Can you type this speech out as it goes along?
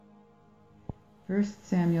1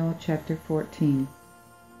 Samuel chapter 14.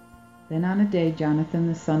 Then on a day Jonathan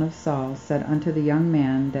the son of Saul said unto the young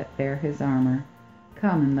man that bare his armor,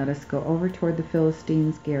 Come, and let us go over toward the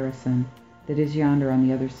Philistines' garrison, that is yonder on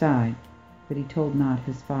the other side. But he told not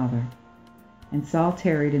his father. And Saul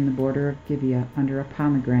tarried in the border of Gibeah under a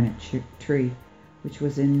pomegranate tree, which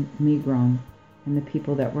was in Migron, and the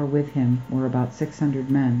people that were with him were about 600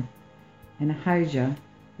 men. And Ahijah,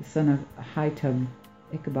 the son of Ahitub,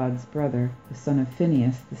 Ichabod's brother, the son of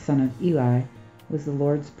Phinehas, the son of Eli, was the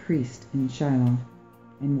Lord's priest in Shiloh,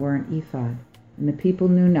 and wore an ephod. And the people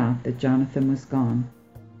knew not that Jonathan was gone.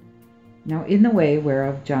 Now in the way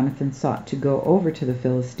whereof Jonathan sought to go over to the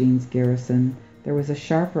Philistines' garrison, there was a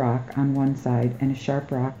sharp rock on one side, and a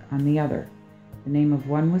sharp rock on the other. The name of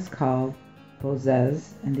one was called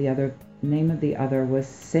Bozez, and the name of the other was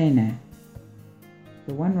Seneh.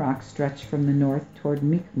 The one rock stretched from the north toward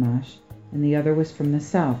Michmash, and the other was from the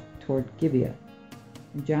south toward Gibeah.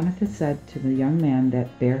 And Jonathan said to the young man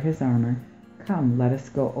that bare his armor, Come, let us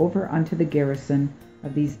go over unto the garrison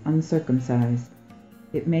of these uncircumcised.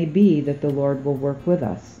 It may be that the Lord will work with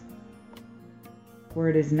us. For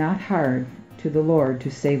it is not hard to the Lord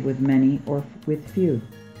to save with many or with few.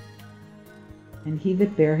 And he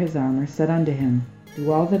that bare his armor said unto him,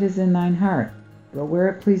 Do all that is in thine heart. Go where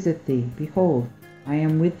it pleaseth thee. Behold, I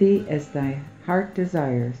am with thee as thy heart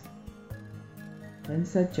desires. Then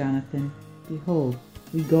said Jonathan, Behold,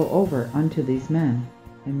 we go over unto these men,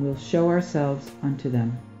 and will show ourselves unto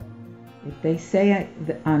them. If they say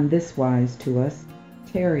on this wise to us,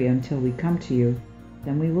 Tarry until we come to you,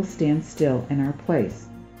 then we will stand still in our place,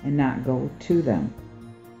 and not go to them.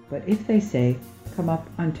 But if they say, Come up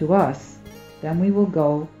unto us, then we will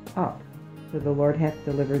go up, for the Lord hath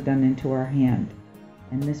delivered them into our hand,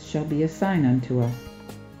 and this shall be a sign unto us.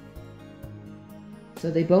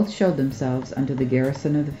 So they both showed themselves unto the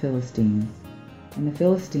garrison of the Philistines. And the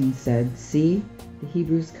Philistines said, See, the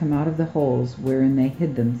Hebrews come out of the holes wherein they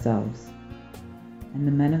hid themselves. And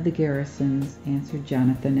the men of the garrisons answered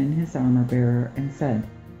Jonathan and his armor-bearer, and said,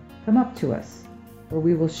 Come up to us, for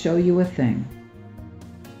we will show you a thing.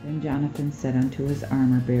 Then Jonathan said unto his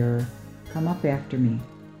armor-bearer, Come up after me,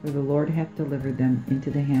 for the Lord hath delivered them into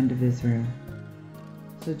the hand of Israel.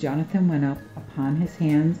 So Jonathan went up upon his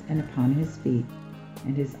hands and upon his feet,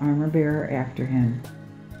 and his armor-bearer after him.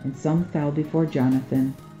 And some fell before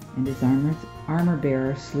Jonathan, and his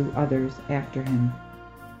armor-bearer slew others after him.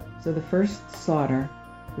 So the first slaughter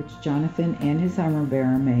which Jonathan and his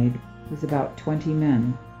armor-bearer made was about 20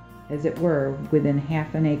 men, as it were within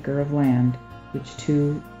half an acre of land which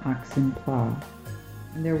 2 oxen plow.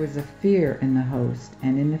 And there was a fear in the host,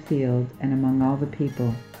 and in the field, and among all the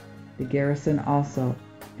people, the garrison also,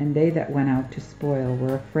 and they that went out to spoil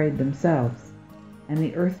were afraid themselves. And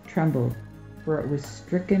the earth trembled, for it was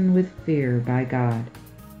stricken with fear by God.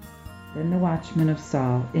 Then the watchmen of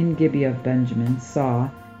Saul in Gibeah of Benjamin saw,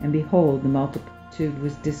 and behold, the multitude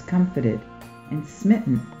was discomfited, and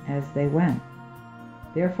smitten as they went.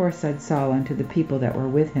 Therefore said Saul unto the people that were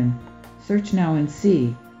with him, Search now and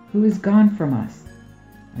see, who is gone from us?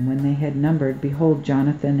 And when they had numbered, behold,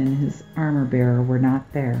 Jonathan and his armor-bearer were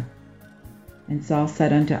not there. And Saul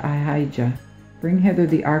said unto Ahijah, Bring hither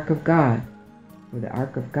the ark of God. For the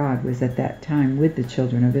ark of God was at that time with the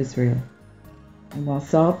children of Israel. And while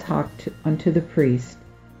Saul talked unto the priest,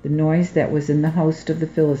 the noise that was in the host of the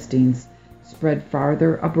Philistines spread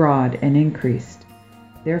farther abroad and increased.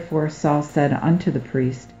 Therefore Saul said unto the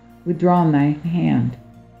priest, Withdraw thine hand.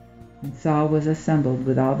 And Saul was assembled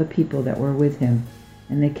with all the people that were with him,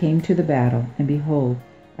 and they came to the battle, and behold,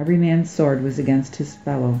 every man's sword was against his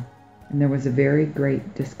fellow, and there was a very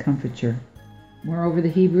great discomfiture. Moreover, the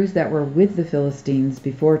Hebrews that were with the Philistines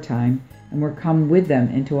beforetime, and were come with them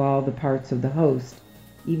into all the parts of the host,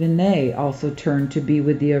 even they also turned to be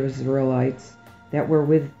with the Israelites that were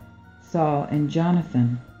with Saul and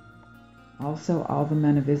Jonathan. Also all the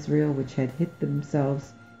men of Israel which had hid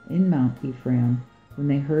themselves in Mount Ephraim, when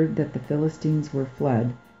they heard that the Philistines were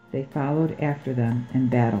fled, they followed after them and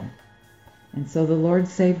battled. And so the Lord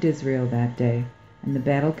saved Israel that day, and the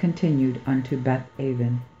battle continued unto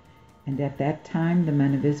Beth-aven. And at that time the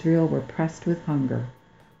men of Israel were pressed with hunger.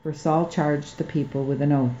 For Saul charged the people with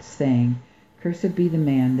an oath, saying, Cursed be the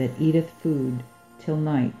man that eateth food till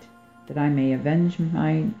night, that I may avenge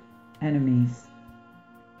mine enemies.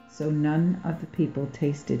 So none of the people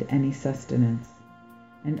tasted any sustenance.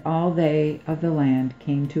 And all they of the land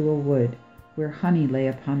came to a wood, where honey lay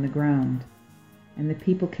upon the ground. And the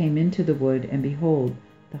people came into the wood, and behold,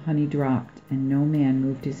 the honey dropped, and no man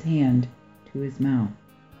moved his hand to his mouth,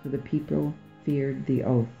 for the people feared the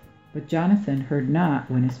oath. But Jonathan heard not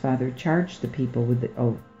when his father charged the people with the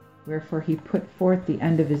oath. Wherefore he put forth the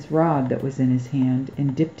end of his rod that was in his hand,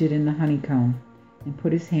 and dipped it in the honeycomb, and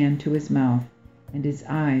put his hand to his mouth, and his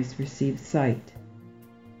eyes received sight.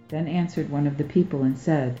 Then answered one of the people, and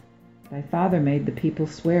said, Thy father made the people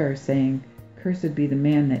swear, saying, Cursed be the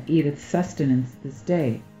man that eateth sustenance this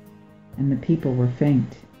day. And the people were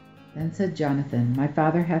faint. Then said Jonathan, My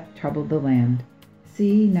father hath troubled the land.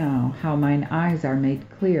 See now how mine eyes are made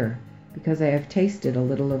clear, because I have tasted a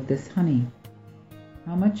little of this honey.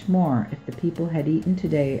 How much more, if the people had eaten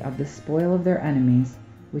today of the spoil of their enemies,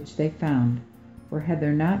 which they found? For had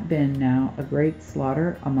there not been now a great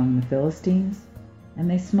slaughter among the Philistines? And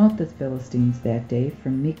they smote the Philistines that day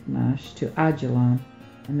from Michmash to Ajalon,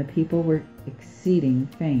 and the people were exceeding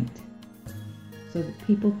faint. So the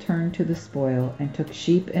people turned to the spoil, and took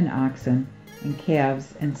sheep and oxen and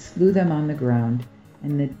calves, and slew them on the ground,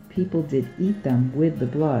 and the people did eat them with the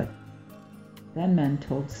blood. Then men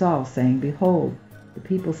told Saul, saying, Behold, the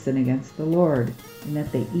people sin against the Lord, in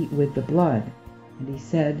that they eat with the blood. And he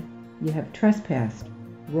said, Ye have trespassed.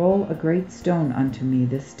 Roll a great stone unto me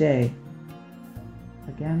this day.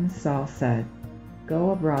 Again Saul said,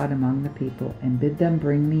 Go abroad among the people, and bid them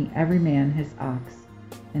bring me every man his ox,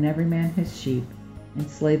 and every man his sheep, and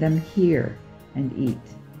slay them here, and eat,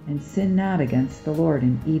 and sin not against the Lord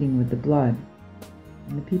in eating with the blood.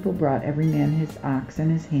 And the people brought every man his ox in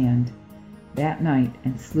his hand that night,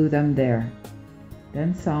 and slew them there.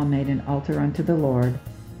 Then Saul made an altar unto the Lord,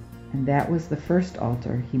 and that was the first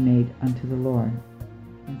altar he made unto the Lord.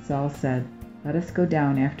 And Saul said, Let us go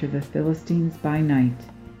down after the Philistines by night,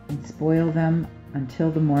 and spoil them until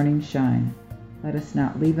the morning shine. Let us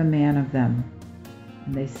not leave a man of them.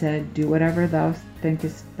 And they said, Do whatever thou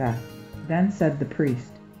thinkest best. Then said the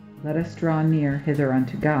priest, Let us draw near hither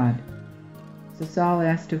unto God. So Saul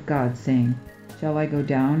asked of God, saying, Shall I go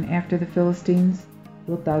down after the Philistines?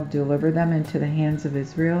 Wilt thou deliver them into the hands of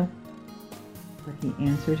Israel? But he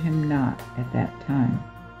answered him not at that time.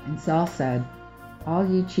 And Saul said, All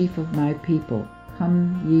ye chief of my people,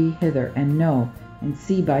 come ye hither, and know, and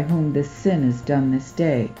see by whom this sin is done this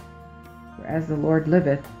day. For as the Lord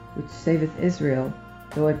liveth, which saveth Israel,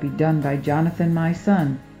 though it be done by Jonathan my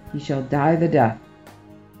son, he shall die the death.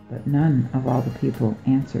 But none of all the people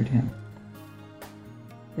answered him.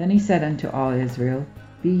 Then he said unto all Israel,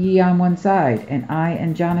 Be ye on one side, and I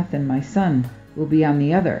and Jonathan my son will be on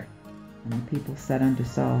the other. And the people said unto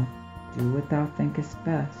Saul, Do what thou thinkest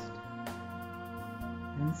best.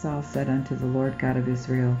 Then Saul said unto the Lord God of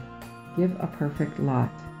Israel, Give a perfect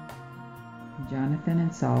lot. And Jonathan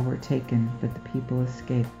and Saul were taken, but the people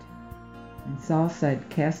escaped. And Saul said,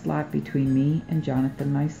 Cast lot between me and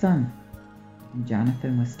Jonathan my son. And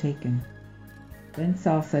Jonathan was taken. Then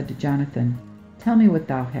Saul said to Jonathan, Tell me what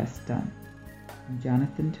thou hast done. And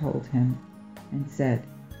Jonathan told him, and said,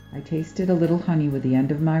 I tasted a little honey with the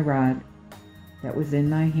end of my rod that was in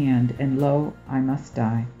my hand, and lo, I must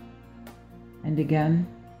die. And again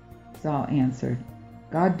Saul answered,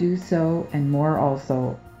 God do so, and more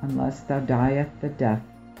also, unless thou diest the death,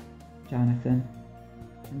 Jonathan.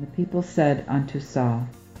 And the people said unto Saul,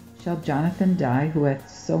 Shall Jonathan die, who hath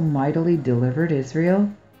so mightily delivered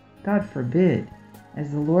Israel? God forbid.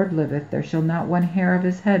 As the Lord liveth, there shall not one hair of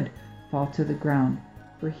his head fall to the ground,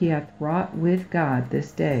 for he hath wrought with God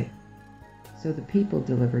this day. So the people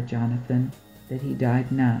delivered Jonathan, that he died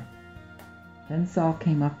not. Then Saul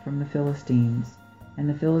came up from the Philistines, and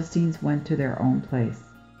the Philistines went to their own place.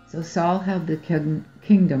 So Saul held the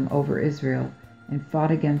kingdom over Israel, and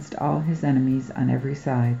fought against all his enemies on every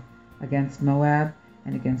side, against Moab,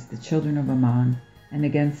 and against the children of Ammon, and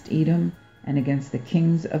against Edom, and against the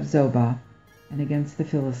kings of Zobah, and against the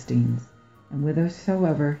Philistines. And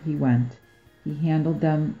whithersoever he went, he handled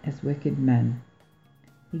them as wicked men.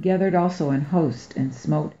 He gathered also an host, and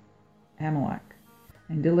smote Amalek,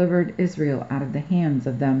 and delivered Israel out of the hands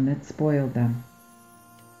of them that spoiled them.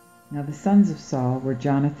 Now the sons of Saul were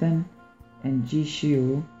Jonathan, and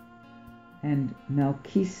Jeshu, and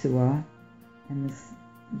Melchishua, and the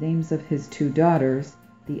names of his 2 daughters.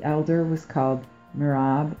 The elder was called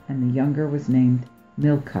Merab, and the younger was named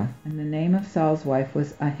Milcah. And the name of Saul's wife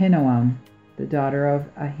was Ahinoam, the daughter of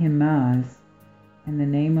Ahimaaz, and the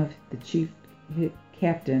name of the chief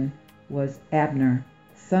captain was Abner,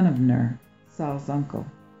 son of Ner, Saul's uncle.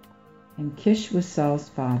 And Kish was Saul's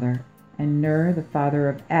father, and Ner, the father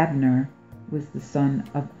of Abner, was the son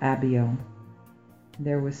of Abiel.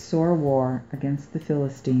 There was sore war against the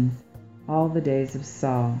Philistines all the days of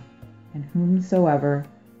Saul, and whomsoever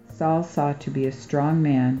Saul saw to be a strong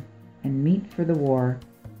man and meet for the war,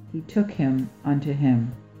 he took him unto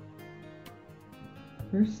him.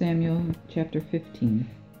 1 Samuel chapter 15.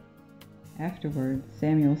 Afterward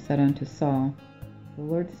Samuel said unto Saul, The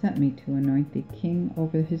Lord sent me to anoint thee king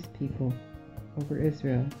over his people, over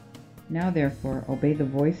Israel. Now therefore obey the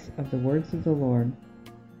voice of the words of the Lord.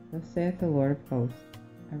 Thus saith the Lord of hosts,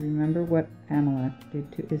 I remember what Amalek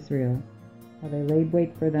did to Israel, how they laid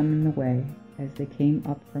wait for them in the way, as they came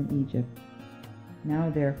up from Egypt. Now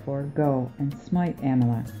therefore go and smite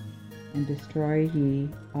Amalek, and destroy ye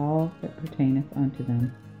all that pertaineth unto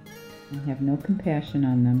them, and have no compassion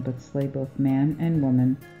on them, but slay both man and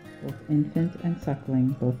woman, both infant and suckling,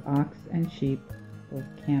 both ox and sheep, both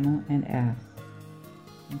camel and ass.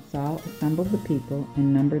 And Saul assembled the people,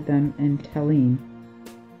 and numbered them in Telaim,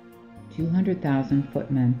 200,000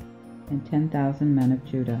 footmen, and 10,000 men of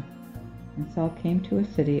Judah. And Saul came to a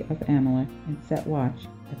city of Amalek, and set watch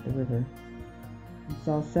at the river. And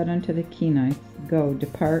Saul said unto the Kenites, Go,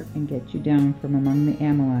 depart, and get you down from among the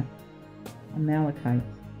Amalekites,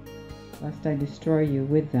 lest I destroy you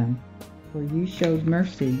with them. For you showed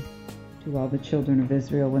mercy to all the children of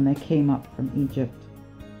Israel when they came up from Egypt.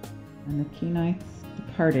 And the Kenites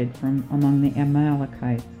departed from among the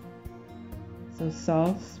Amalekites. So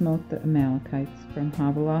Saul smote the Amalekites from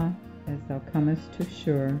Havilah, as thou comest to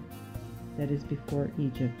Shur, that is before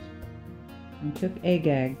Egypt, and took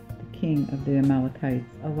Agag, the king of the Amalekites,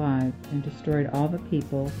 alive, and destroyed all the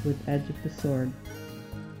people with edge of the sword.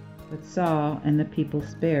 But Saul and the people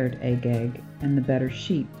spared Agag, and the better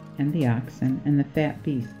sheep, and the oxen, and the fat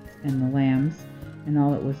beasts, and the lambs, and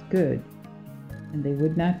all that was good, and they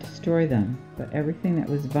would not destroy them, but everything that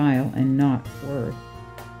was vile and not worth,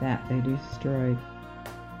 that they destroyed.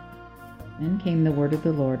 Then came the word of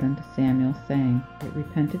the Lord unto Samuel, saying, It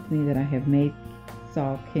repenteth me that I have made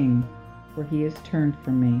Saul king, for he is turned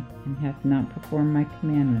from me, and hath not performed my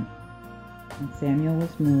commandment. And Samuel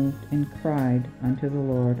was moved, and cried unto the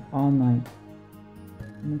Lord all night.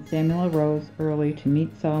 And when Samuel arose early to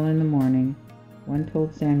meet Saul in the morning, one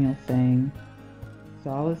told Samuel, saying,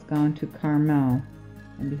 Saul is gone to Carmel,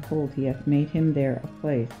 and behold, he hath made him there a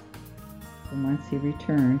place, from whence he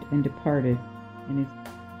returned and departed, and is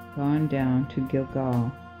gone down to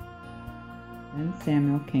Gilgal. Then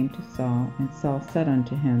Samuel came to Saul, and Saul said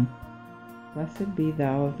unto him, Blessed be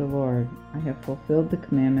thou of the Lord, I have fulfilled the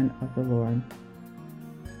commandment of the Lord.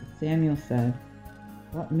 But Samuel said,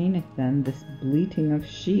 What meaneth then this bleating of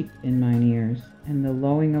sheep in mine ears, and the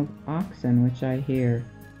lowing of oxen which I hear?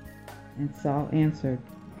 And Saul answered,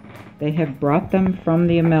 They have brought them from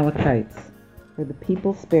the Amalekites, for the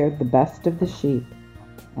people spared the best of the sheep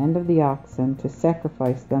and of the oxen to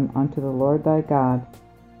sacrifice them unto the Lord thy God,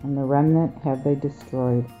 and the remnant have they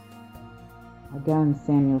destroyed. Again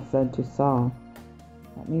Samuel said to Saul,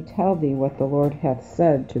 Let me tell thee what the Lord hath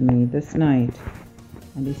said to me this night.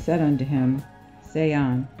 And he said unto him, Say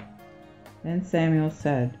on. Then Samuel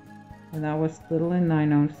said, When thou wast little in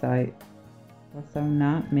thine own sight, wast thou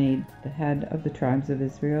not made the head of the tribes of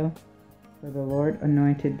Israel? For the Lord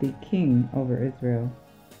anointed thee king over Israel.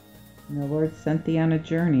 And the Lord sent thee on a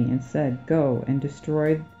journey, and said, Go and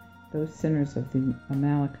destroy those sinners of the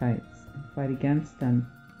Amalekites, and fight against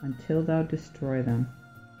them, until thou destroy them.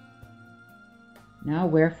 Now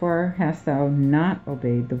wherefore hast thou not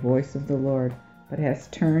obeyed the voice of the Lord, but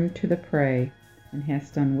hast turned to the prey, and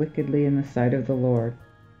hast done wickedly in the sight of the Lord?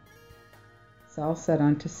 Saul said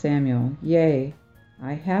unto Samuel, Yea,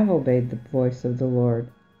 I have obeyed the voice of the Lord,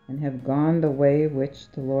 and have gone the way which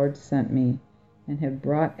the Lord sent me, and have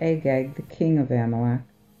brought Agag the king of Amalek,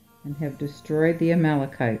 and have destroyed the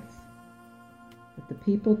Amalekites. But the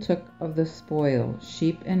people took of the spoil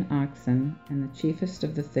sheep and oxen, and the chiefest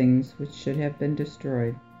of the things which should have been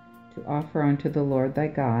destroyed, to offer unto the Lord thy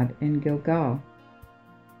God in Gilgal.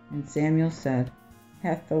 And Samuel said,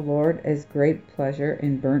 Hath the Lord as great pleasure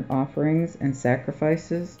in burnt offerings and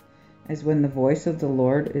sacrifices, as when the voice of the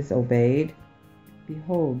Lord is obeyed?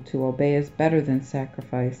 Behold, to obey is better than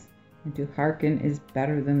sacrifice, and to hearken is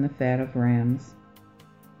better than the fat of rams.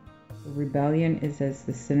 For rebellion is as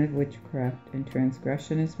the sin of witchcraft, and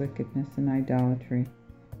transgression is wickedness and idolatry.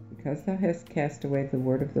 Because thou hast cast away the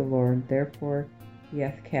word of the Lord, therefore he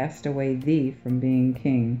hath cast away thee from being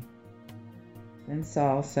king. Then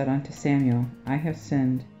Saul said unto Samuel, I have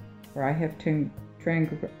sinned, for I have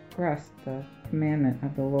transgressed the commandment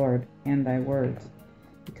of the Lord and thy words,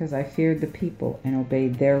 because I feared the people and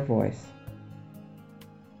obeyed their voice.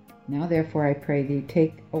 Now therefore I pray thee,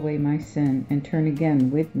 take away my sin, and turn again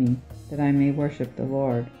with me, that I may worship the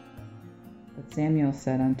Lord. But Samuel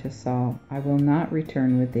said unto Saul, I will not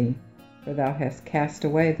return with thee, for thou hast cast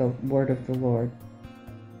away the word of the Lord,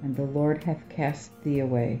 and the Lord hath cast thee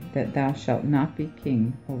away, that thou shalt not be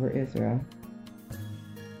king over Israel.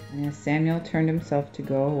 And as Samuel turned himself to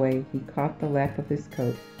go away, he caught the lap of his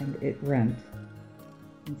coat, and it rent.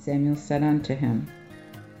 And Samuel said unto him,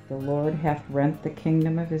 The Lord hath rent the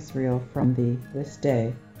kingdom of Israel from thee this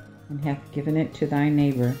day, and hath given it to thy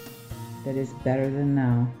neighbor that is better than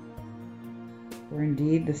thou. For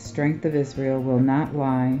indeed the strength of Israel will not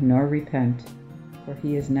lie nor repent, for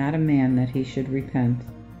he is not a man that he should repent.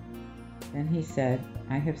 Then he said,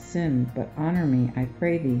 I have sinned, but honor me, I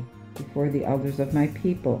pray thee, before the elders of my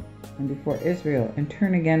people, and before Israel, and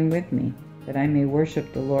turn again with me, that I may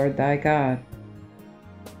worship the Lord thy God.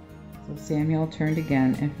 So Samuel turned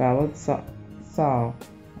again and followed Saul,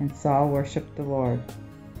 and Saul worshipped the Lord.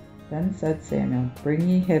 Then said Samuel, Bring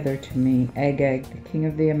ye hither to me Agag, the king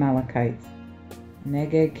of the Amalekites. And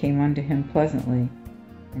Agag came unto him pleasantly.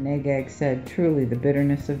 And Agag said, Truly the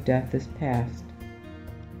bitterness of death is past.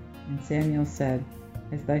 And Samuel said,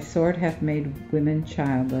 As thy sword hath made women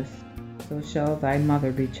childless, so shall thy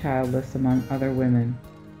mother be childless among other women.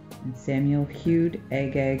 And Samuel hewed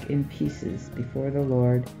Agag in pieces before the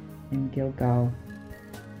Lord in Gilgal.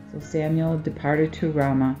 So Samuel departed to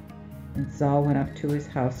Ramah, and Saul went up to his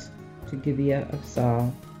house to Gibeah of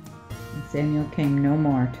Saul. And Samuel came no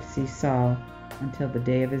more to see Saul until the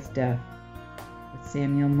day of his death. But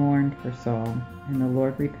Samuel mourned for Saul, and the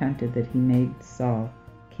Lord repented that he made Saul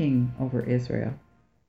king over Israel.